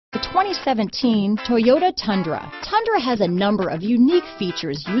2017 Toyota Tundra. Tundra has a number of unique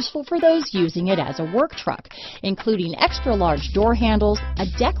features useful for those using it as a work truck, including extra-large door handles, a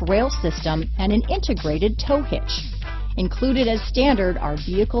deck rail system, and an integrated tow hitch. Included as standard are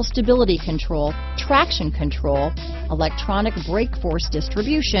vehicle stability control, traction control, electronic brake force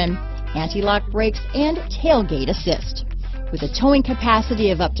distribution, anti-lock brakes, and tailgate assist. With a towing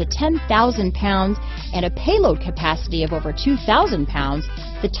capacity of up to 10,000 pounds and a payload capacity of over 2,000 pounds,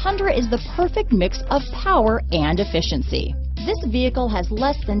 the Tundra is the perfect mix of power and efficiency. This vehicle has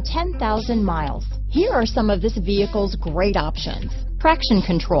less than 10,000 miles. Here are some of this vehicle's great options: traction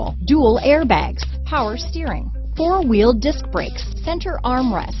control, dual airbags, power steering, four-wheel disc brakes, center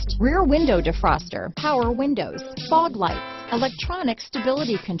armrest, rear window defroster, power windows, fog lights, electronic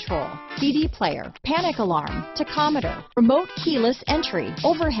stability control, CD player, panic alarm, tachometer, remote keyless entry,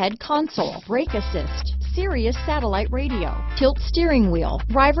 overhead console, brake assist, Sirius satellite radio, tilt steering wheel,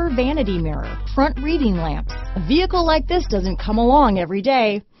 driver vanity mirror, front reading lamps. A vehicle like this doesn't come along every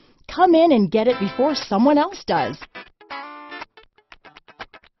day. Come in and get it before someone else does.